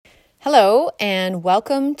Hello, and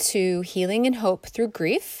welcome to Healing and Hope Through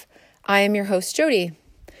Grief. I am your host, Jody.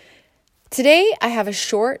 Today, I have a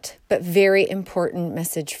short but very important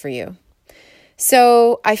message for you.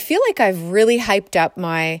 So, I feel like I've really hyped up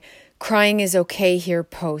my Crying is Okay Here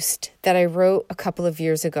post that I wrote a couple of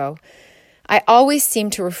years ago. I always seem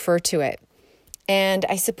to refer to it, and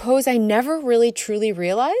I suppose I never really truly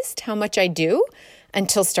realized how much I do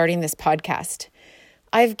until starting this podcast.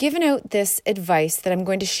 I've given out this advice that I'm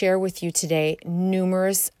going to share with you today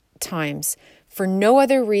numerous times for no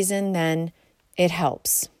other reason than it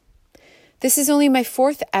helps. This is only my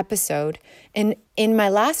fourth episode, and in my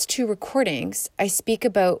last two recordings, I speak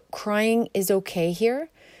about crying is okay here.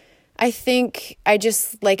 I think I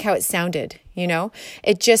just like how it sounded,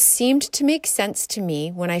 It just seemed to make sense to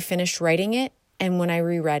me when I finished writing it and when I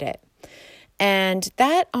reread it. And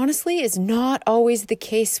that, honestly, is not always the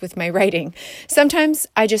case with my writing. Sometimes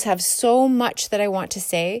I just have so much that I want to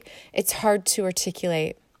say, it's hard to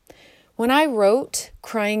articulate. When I wrote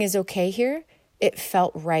Crying is Okay Here, it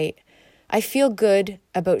felt right. I feel good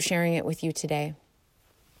about sharing it with you today.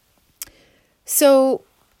 So,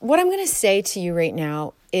 what I'm going to say to you right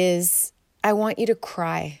now is I want you to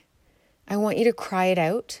cry. I want you to cry it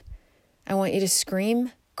out. I want you to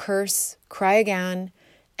scream, curse, cry again,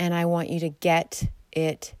 and I want you to get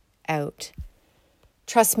it out.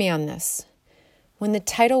 Trust me on this. When the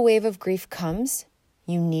tidal wave of grief comes,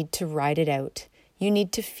 you need to ride it out. You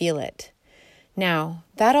need to feel it. Now,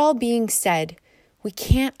 that all being said, we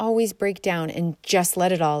can't always break down and just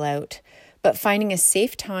let it all out, but finding a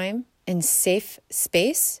safe time and safe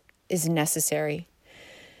space is necessary.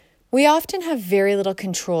 We often have very little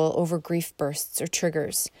control over grief bursts or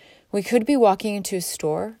triggers. We could be walking into a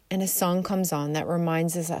store and a song comes on that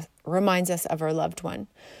reminds us of our loved one.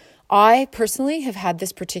 I personally have had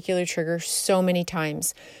this particular trigger so many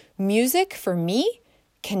times. Music, for me,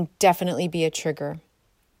 can definitely be a trigger.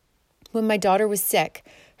 When my daughter was sick,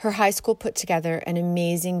 her high school put together an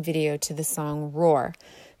amazing video to the song Roar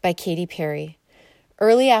by Katy Perry.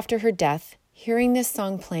 Early after her death, hearing this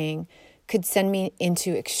song playing could send me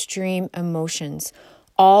into extreme emotions,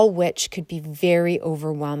 all which could be very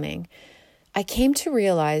overwhelming. I came to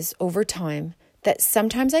realize over time that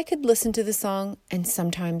sometimes I could listen to the song and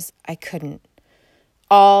sometimes I couldn't.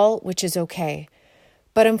 All which is okay.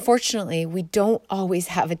 But unfortunately, we don't always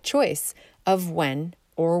have a choice of when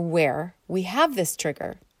or where we have this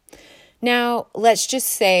trigger. Now, let's just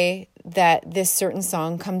say that this certain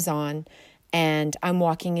song comes on and I'm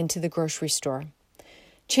walking into the grocery store.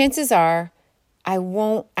 Chances are I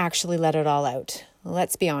won't actually let it all out.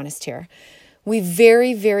 Let's be honest here. We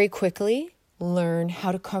very, very quickly learn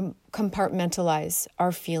how to compartmentalize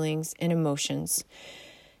our feelings and emotions.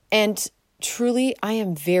 And truly, I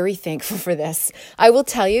am very thankful for this. I will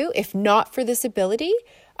tell you, if not for this ability,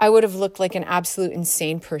 I would have looked like an absolute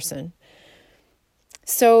insane person.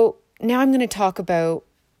 So now I'm going to talk about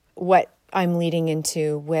what I'm leading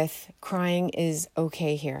into with Crying is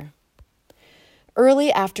Okay Here.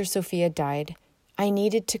 Early after Sophia died, I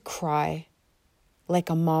needed to cry like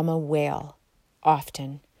a mama whale,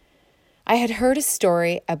 often. I had heard a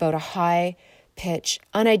story about a high-pitch,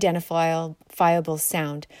 unidentifiable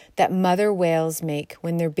sound that mother whales make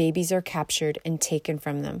when their babies are captured and taken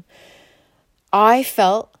from them. I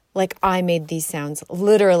felt like I made these sounds,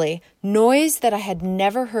 literally, noise that I had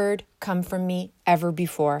never heard come from me ever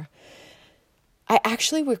before. I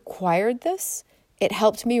actually required this. It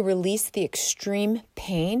helped me release the extreme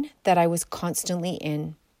pain that I was constantly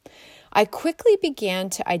in. I quickly began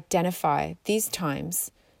to identify these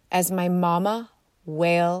times as my mama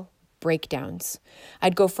whale breakdowns.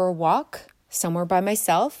 I'd go for a walk somewhere by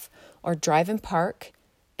myself or drive and park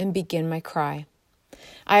and begin my cry.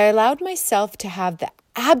 I allowed myself to have the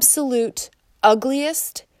absolute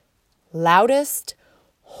ugliest, loudest,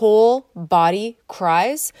 whole body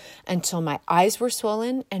cries until my eyes were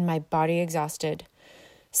swollen and my body exhausted.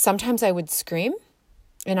 Sometimes I would scream,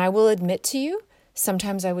 and I will admit to you,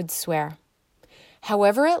 sometimes I would swear.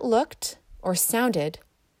 However it looked or sounded,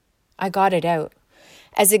 I got it out.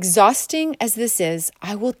 As exhausting as this is,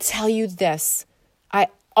 I will tell you this. I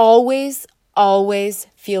always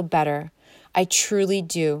feel better. I truly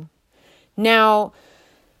do. Now,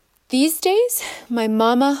 these days, my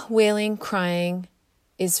mama wailing, crying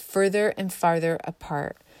is further and farther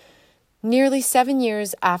apart. Nearly 7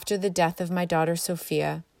 years after the death of my daughter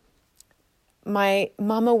Sophia, my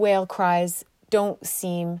mama wail cries don't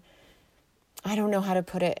seem, I don't know how to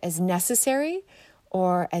put it, as necessary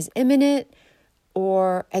or as imminent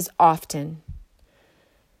or as often.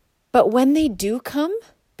 But when they do come,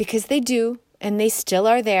 because they do, and they still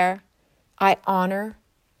are there, I honor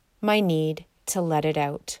my need to let it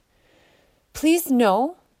out. Please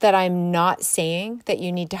know that I'm not saying that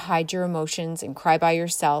you need to hide your emotions and cry by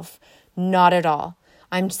yourself. Not at all.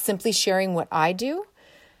 I'm simply sharing what I do,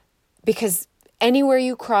 because anywhere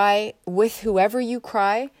you cry, with whoever you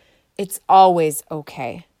cry, it's always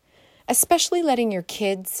okay. Especially letting your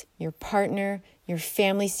kids, your partner, your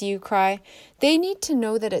family see you cry. They need to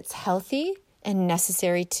know that it's healthy and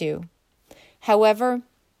necessary too. However,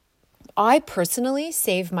 I personally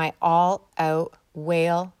save my all-out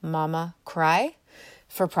wail mama cry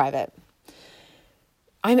for private.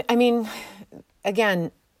 I mean,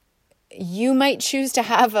 again, you might choose to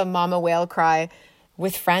have a mama wail cry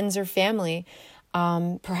with friends or family.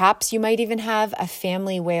 Perhaps you might even have a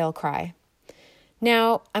family wail cry.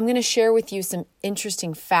 Now, I'm going to share with you some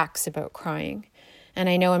interesting facts about crying. And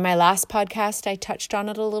I know in my last podcast, I touched on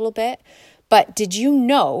it a little bit, but did you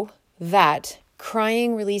know that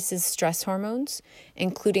crying releases stress hormones,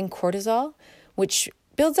 including cortisol, which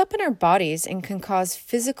builds up in our bodies and can cause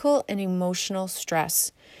physical and emotional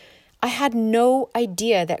stress? I had no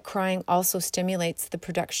idea that crying also stimulates the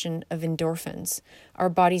production of endorphins, our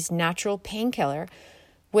body's natural painkiller,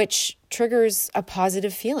 which triggers a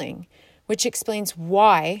positive feeling, which explains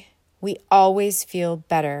why we always feel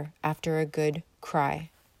better after a good cry.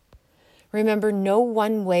 Remember, no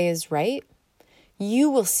one way is right.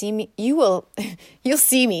 You'll see me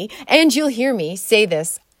and you'll hear me say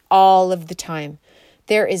this all of the time.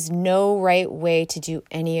 There is no right way to do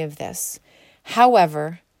any of this.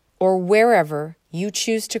 However, or wherever you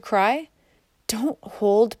choose to cry, don't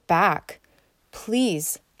hold back.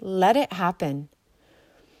 Please let it happen.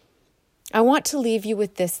 I want to leave you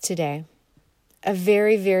with this today. A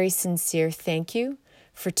very, very sincere thank you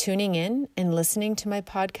for tuning in and listening to my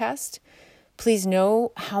podcast. Please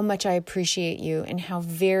know how much I appreciate you and how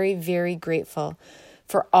very, very grateful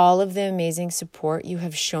for all of the amazing support you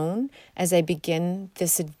have shown as I begin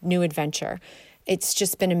this new adventure. It's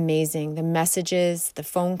just been amazing. The messages, the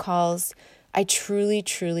phone calls. I truly,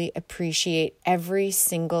 truly appreciate every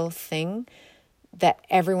single thing that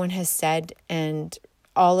everyone has said, and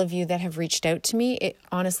all of you that have reached out to me. It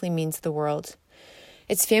honestly means the world.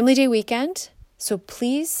 It's Family Day weekend, so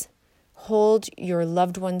please hold your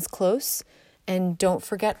loved ones close and don't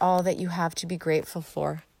forget all that you have to be grateful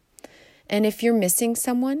for. And if you're missing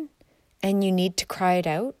someone and you need to cry it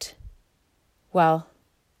out, well,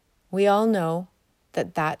 we all know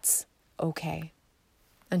that that's okay.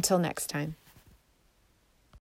 Until next time.